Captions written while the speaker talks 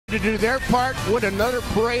To do their part, would another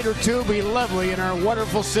parade or two be lovely in our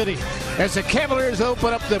wonderful city? As the Cavaliers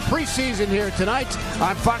open up the preseason here tonight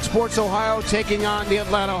on Fox Sports Ohio, taking on the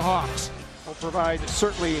Atlanta Hawks. Will provide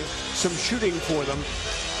certainly some shooting for them.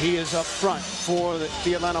 He is up front for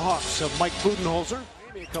the Atlanta Hawks of Mike Budenholzer.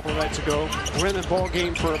 Maybe a couple of nights ago, we're in the ball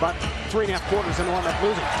game for about 3.5 quarters and wound up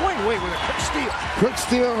losing. Dwayne Wade with a quick steal. Quick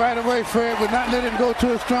steal right away, Fred, would not let him go to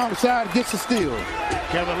his strong side, gets a steal.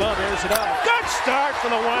 Kevin Love airs it out. Good start for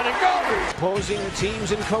the one and go. Opposing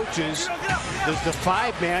teams and coaches, does the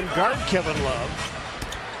five-man guard Kevin Love?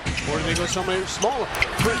 Or do they go somebody smaller?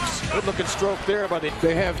 Prince, good looking stroke there, buddy.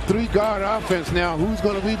 They have three guard offense now. Who's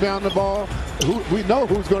going to rebound the ball? We know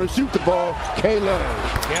who's going to shoot the ball.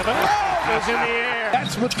 K-Love. Kevin Love is in the air.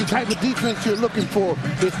 That's what the type of defense you're looking for.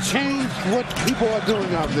 It's changed what people are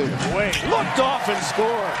doing out there. Wade looked off and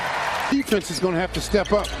scored. Defense is going to have to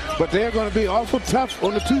step up, but they're going to be awful tough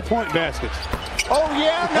on the two-point baskets. Oh,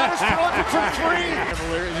 yeah, now it's looking for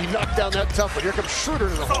three. He knocked down that tough one. Here comes Schroeder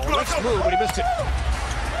to the hole. Nice move, but he missed it.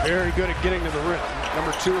 Very good at getting to the rim.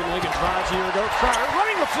 Number 2 in Lincoln drives a year ago. Crowder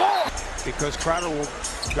running the floor. Because Crowder will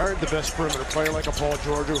guard the best perimeter player like a Paul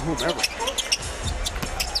George or whomever.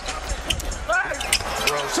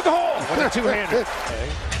 Throws to the hole with a two-hander.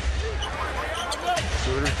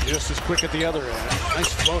 Schroeder just as quick at the other end.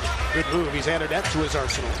 Nice floater. Good move. He's added that to his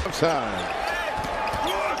arsenal.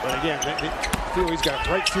 But again, they feel he's got a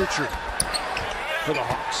bright future for the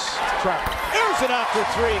Hawks. Crowder airs it out for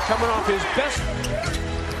three, coming off his best.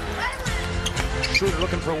 Schroeder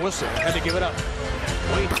looking for a whistle. Had to give it up.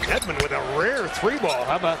 Wayne Edmond with a rare three ball.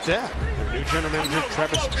 How about that? The new general manager,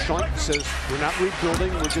 Travis Schlenk, says we're not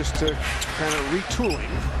rebuilding. We're just kind of retooling.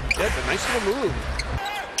 Edmond, nice little move.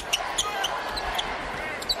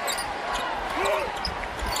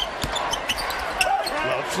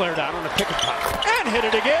 Love flared out on a pick and pop. And hit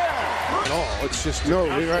it again. No, it's just no,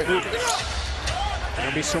 you're right.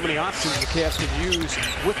 There'll be so many options the Cavs can use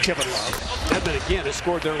with Kevin Love. Edmond again has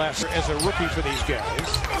scored their last as a rookie for these guys.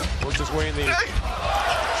 Works his way in the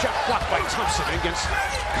shot blocked by Thompson against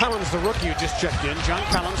Collins, the rookie who just checked in. John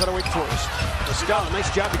Collins out of Wake Forest. Pascal, nice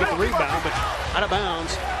job to get the rebound, but out of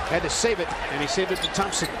bounds. Had to save it, and he saved it to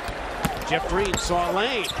Thompson. Jeff Green saw a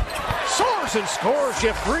lane. Soars and scores,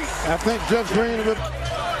 Jeff Green. I think Jeff Green would.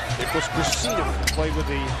 Nicholas Preseaon played with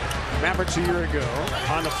the Mavericks a year ago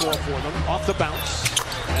on the floor for them, off the bounce.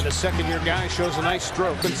 And the second-year guy shows a nice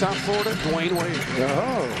stroke in South Florida, Dwayne Wade.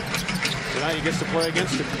 Oh. So now he gets to play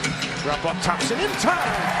against him. Drop off Thompson in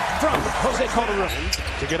time from Jose Calderon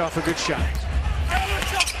to get off a good shot.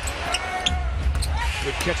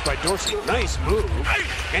 Good catch by Dorsey. Nice move.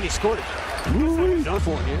 And he scored it.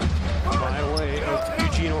 California by way of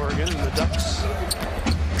Eugene, Oregon, and the Ducks.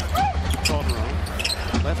 Calderon.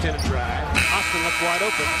 Left-handed drive. Austin left wide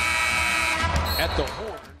open at the hole.